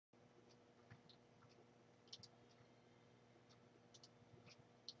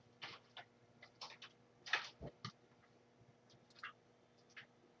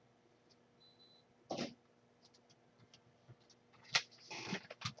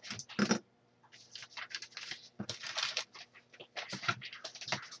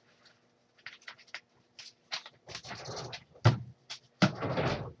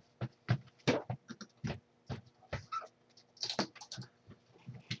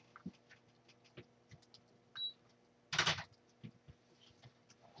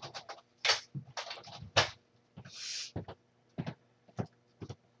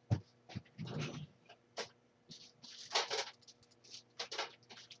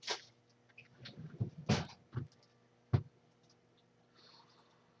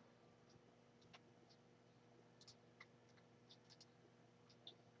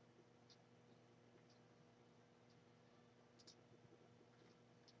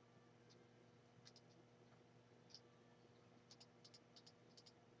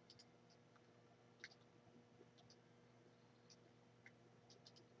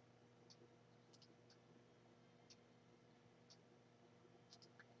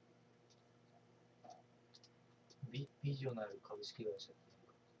ビジョナル株式会社。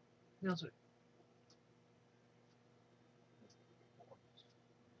何それ。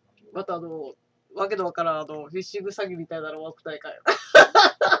またわけのわからんフィッシング詐欺みたいなの枠大会。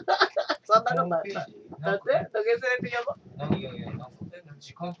そんなことない。だって投げ銭ってやば。いやいや、なんか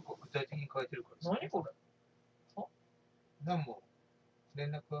時間とか具体的に書いてるからさ。何これ。何も連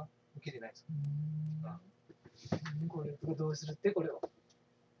絡は受けてないですか。これどうするってこれを。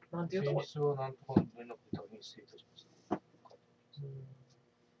なんていうところ。先日はなんとか連絡で確認失礼いたしました。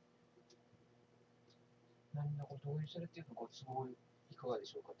何だこれどういうするっていうのご都合いかがで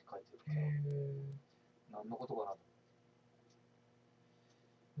しょうかって書いてるから。何のことかなと。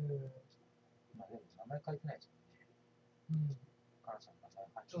まあでも名前書いてないですもんね。カナさんの名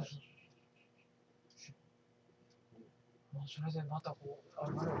前書いてない。それでまたこう、あ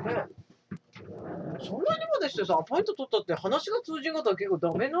れね。そんなにまでしてさ、アポイント取ったって話が通じんかったら結構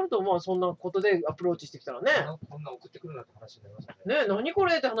ダメになると思う。そんなことでアプローチしてきたらね。こんな送ってくるなって話になりますよね。ねえ、何こ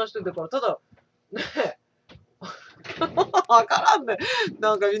れって話してたから、ただ、ねえ。わからんね。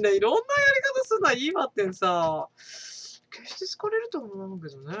なんかみんないろんなやり方するのはいいわってんさ。決して好かれると思うけ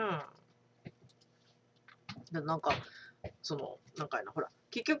どね。なんか、なんかやな、ほら、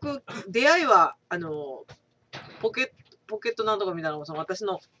結局、出会いは、ポケットなんとかみたいなのも、私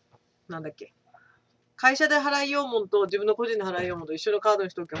の、なんだっけ、会社で払いようもんと自分の個人で払いようもんと一緒のカード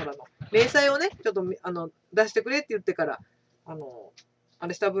にしとけ、ほら明細をね、ちょっと出してくれって言ってから、あ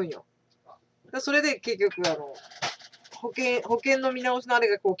れした分よ。それで結局、保険の見直しのあれ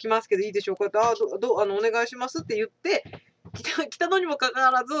がこう来ますけどいいでしょうかって、お願いしますって言って、来たのにもかか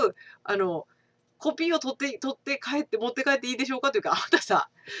わらず、コピーを取って持って帰っていいでしょうかというか、あなたさ、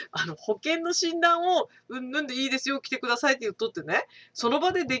保険の診断を、うんでいいですよ、来てくださいって言っとってね、その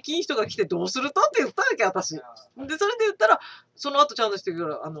場でできん人が来てどうするとって言ったわけ、私。で、それで言ったら、その後ちゃんとしてくる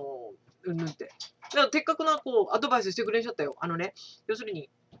から、って。だから、的確な、アドバイスしてくれんしゃったよ。要するに、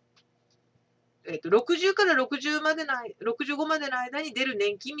60から65までの間に出る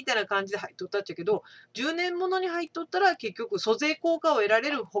年金みたいな感じで入っとったっちゃけど、10年ものに入っとったら結局租税効果を得られ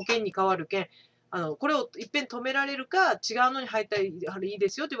る保険に変わるけん、これをいっぺん止められるか、違うのに入ったらいいで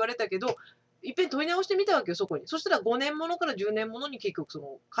すよって言われたけど、いっぺん問い直してみたわけよ、そこに。そしたら5年ものから10年ものに結局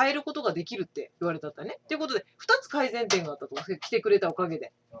変えることができるって言われたったね。ということで、2つ改善点があったと。来てくれたおかげ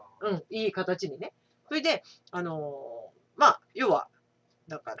で。いい形にね。それで、まあ、要は、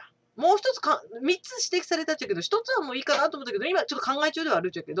だから、もう一つ3つ指摘されたっちゃけど、1つはもういいかなと思ったけど、今ちょっと考え中ではある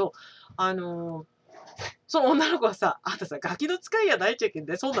っちゃけど、その女の子はさ、あんたさ、ガキの使いやないっちゃけん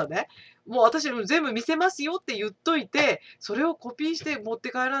で、そんなね、もう私全部見せますよって言っといて、それをコピーして持って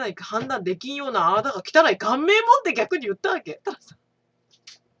帰らないか判断できんようなあなたが汚い顔面もって逆に言ったわけ。たださ、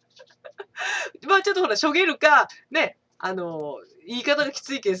まあちょっとほら、しょげるか、ね、言い方がき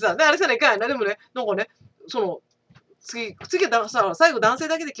ついけんさ、あれさないかんやな、でもね、なんかね、次はさ、最後男性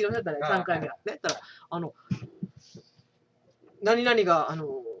だけで昨日やったね、3回目は。ね、たら、何々が、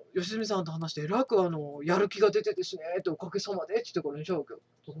良純さんと話して、えらくやる気が出てですね、っておかげさまでって言ってからにしちゃうけ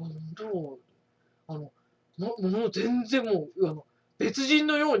ど、もう全然もう、別人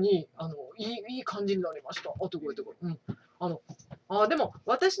のように、いい感じになりました。あとこうやってこれ。でも、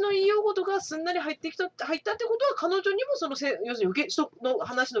私の言いようことがすんなり入ったってことは、彼女にも要するに人の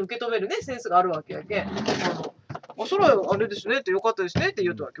話の受け止めるね、センスがあるわけやけん。それはあれですねって、よかったですねって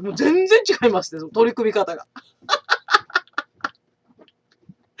言うとわけ。もう全然違いますね、取り組み方が。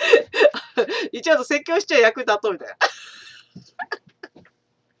一応説教しちゃ役立とうみたいな。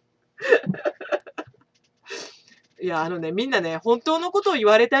いや、みんなね、本当のことを言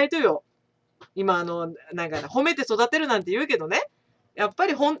われたいとよ。今、なんか、褒めて育てるなんて言うけどね。やっぱ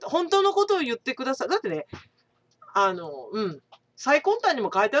り本当のことを言ってください。だってね、最根端にも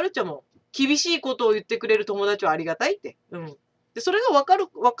書いてあるっちゃもん。厳しいことを言ってくれる友達はありがたいって。で、それが分か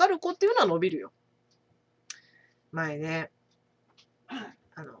る子っていうのは伸びるよ。前ね、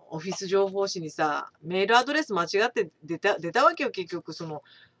オフィス情報誌にさ、メールアドレス間違って出たわけよ、結局。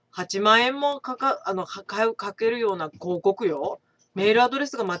8万円もかけるような広告よ。メールアドレ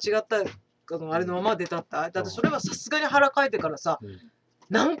スが間違った、あれのまま出たった。だってそれはさすがに腹かいてからさ、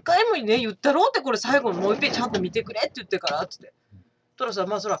何回もね、言ったろうって、これ最後にもう一遍ちゃんと見てくれって言ってから、つって。たらさ、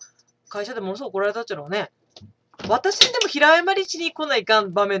まあそら、会社でものすごく怒られたっちゃろうね。私にでも平謝りしに来ないか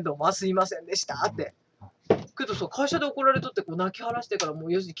ん場面でも、すいませんでしたって。けどさ、会社で怒られとって泣き晴らしてから、も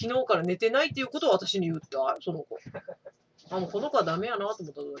う要するに昨日から寝てないっていうことを私に言った、その子。もうこの子はダメやなと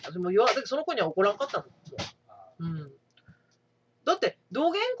思った。でもその子には怒らんかったの。だって、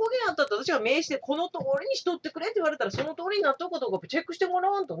道元古言あったって私が名刺でこの通りにしとってくれって言われたら、その通りになっとるかどうかチェックしてもら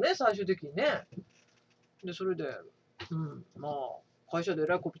わんとね、最終的にね。で、それで、まあ、会社でえ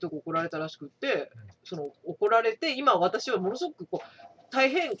らいこぴとく怒られたらしくって、怒られて、今私はものすごく大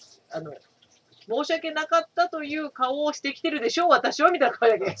変、申し訳なかったという顔をしてきてるでしょう、私は、みたいな顔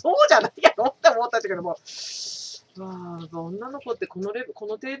だけど、そうじゃないやろって思ったんだけども、女の子ってこの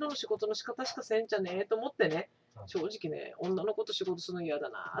程度の仕事の仕方しかせんじゃねえと思ってね、正直ね、女の子と仕事するの嫌だ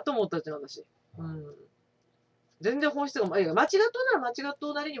なと思ったんですよ、私。全然本質が、間違っとうなら間違っと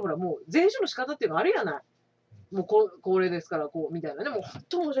うなりに、ほら、もう、前処の仕方っていうのあるやない。もう高齢ですから、みたいなね、もう本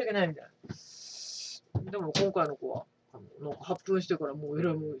当申し訳ないみたいな。でも今回の子は、発奮してからもうえ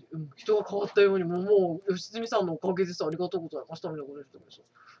らい、もう人が変わったように、もう、吉住さんのおかげです、ありがとうございましたみたいなこと言ってたけど、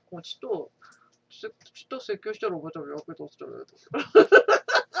ちょっと説教したらおばちゃんが役に立つじゃないと。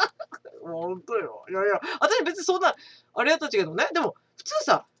本当よ。いやいや、私別にそんな、あれやったけどね、でも、普通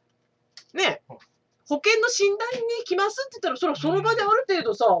さ、ね、保険の診断に来ますって言ったら、その場である程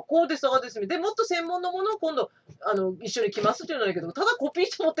度さ、こうです、ああですみたいな。で、もっと専門のものを今度、一緒に来ますっていうのだけど、ただコピー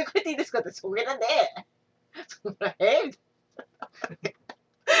して持って帰っていいですかって、それなんで、みたい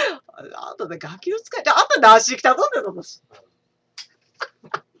な。あとでガキの使い、あと何し来たとんねん、私。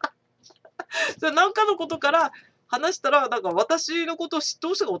なんかのことから話したら、なんか私のことを知って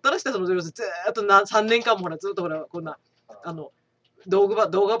ほしいがおったらしてたので、ずーっと3年間もほら、ずっとほら、こんな、動画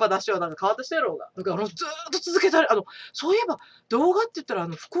場出しはなんか変わった人やろうが。だからずーっと続けてある。そういえば、動画って言ったら、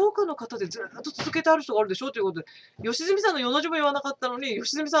福岡の方でずーっと続けてある人があるでしょということで、吉住さんの世の字も言わなかったのに、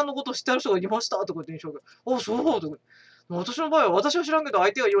吉住さんのことを知ってある人がいましたとか言って印象が。あ、そうとか。私の場合は、私は知らんけど、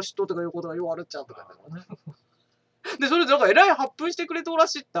相手がよしととかいうことがようあるっちゃうとかね。で、それでなんか偉い発奮してくれておら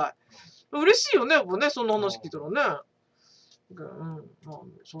しいったい。嬉しいよね、やっぱね、そんな話聞いたらね。まあ、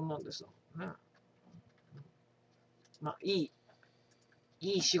そんなんですよね。まあ、い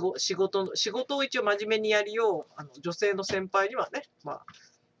い仕事を一応真面目にやりよう、女性の先輩にはね、まあ、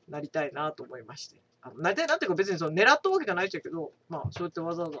なりたいなと思いまして。なりたいなっていうか別に狙ったわけじゃないんだけど、まあ、そうやって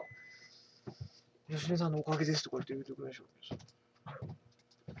わざわざ、吉根さんのおかげですとか言ってくれるでしょ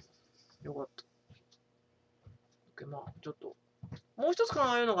う。よかった。まあ、ちょっと、もう一つ考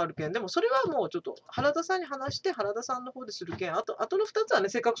えるのがあるけん、でもそれはもうちょっと原田さんに話して、原田さんの方でするけん、あとの2つはね、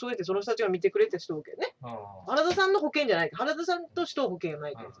せっかくそうやってその人たちが見てくれてしとうけんね。原田さんの保険じゃないけん、原田さんとしとう保険がな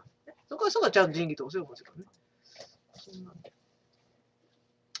いけんさ。そこはちゃんと仁義とおせよもちろんね。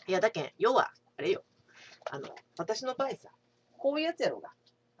いや、だけん、要は、あれよ。私の場合さ、こういうやつやろうが。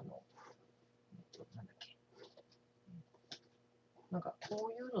なんだっけ。なんか、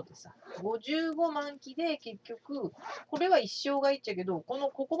こういうのでさ、55万期で結局、これは一生がいいっちゃけど、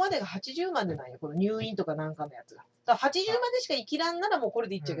ここまでが80万でなんよ。この入院とかなんかのやつが。だから80までしか生きらんならもうこれ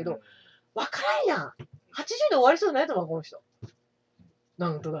でいいっちゃけど、わからんやん。80で終わりそうないと思う、この人。な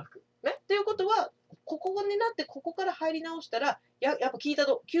んとなく。ね。っていうことは、ここになって、ここから入り直したら、やっぱ聞いた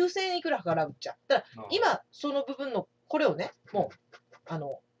と、9000円いくら払うっちゃ。だから今、その部分の、これをね、もう、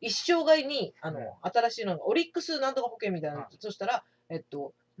一生涯に、新しいのが、オリックスなんとか保険みたいなの、そしたら、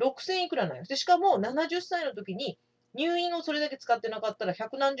6000円いくらなんよ。で、しかも、70歳の時に、入院をそれだけ使ってなかったら、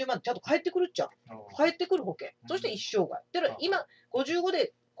百何十万ちゃんと返ってくるっちゃ。返ってくる保険。そして一生涯。だから今、55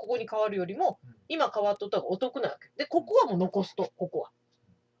でここに変わるよりも、今変わっとった方がお得なわけ。で、ここはもう残すと、ここは。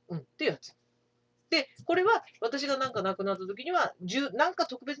っていうやつ。で、これは私がなんか亡くなった時には、なんか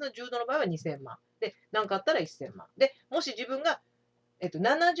特別な重度の場合は2000万。で、なんかあったら1000万。で、もし自分が、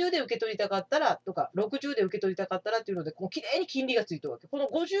70で受け取りたかったらとか、60で受け取りたかったらっていうので、こう綺麗に金利がついてるわけ。この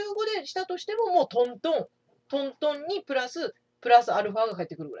55でしたとしても、もうトントンにプラスアルファが返っ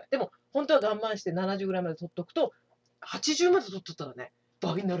てくるぐらい。でも、本当は我慢して70ぐらいまで取っとくと、80まで取っとったらね、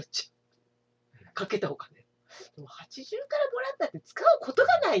倍になるっちゃ。かけたお金。でも80からもらったって使うこと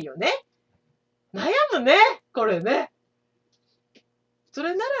がないよね。悩むね、これね。そ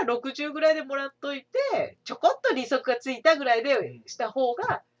れなら60ぐらいでもらっといて、ちょこっと利息がついたぐらいでした方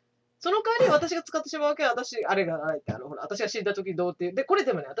が、その代わり私が使ってしまうわけは、あれがないって、ほら、私が死んだ時どうっていう。で、これ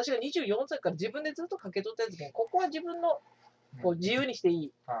でもね、私が24歳から自分でずっとかけとったやつで、ここは自分のこう自由にしてい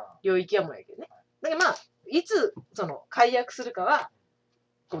い領域やもんやけどね。だからまあ、いつ、解約するかは、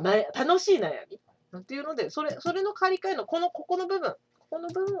楽しい悩み。っていうので、それの借り換えの、ここの部分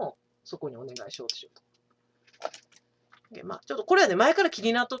をそこにお願いしようとしようと。で、まあ、ちょっとこれはね、前から気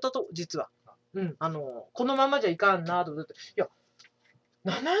になっとったと、実は。このままじゃいかんなと思って、いや、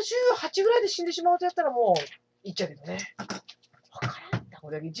78ぐらいで死んでしまうとやったらもう、いっちゃうけどね。わからんだ。こ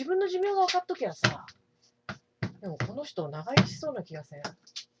れ自分の寿命が分かっときゃさ。でもこの人長生きしそうな気がせん。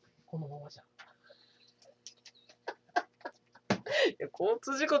このままじゃ。いや、交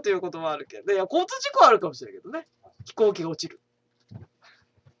通事故ということもあるけど、いや、交通事故はあるかもしれないけどね。飛行機が落ちる。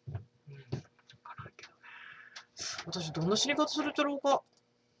私、どんな死に方するんだろうか。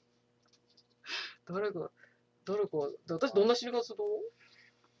誰か、私どんな死に方するの？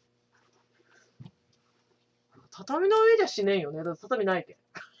畳の上じゃ死ねんよね。だって畳ないけん。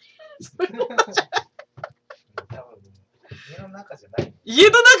多分家の中じゃない。家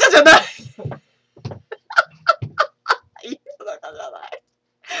の中じゃない家の中じゃない。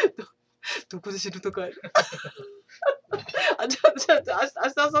どこで死ぬとか。じゃあ、明日、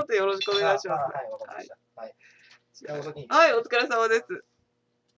明後日よろしくお願いします。はい、わかりました。はい。はい、お疲れ様です。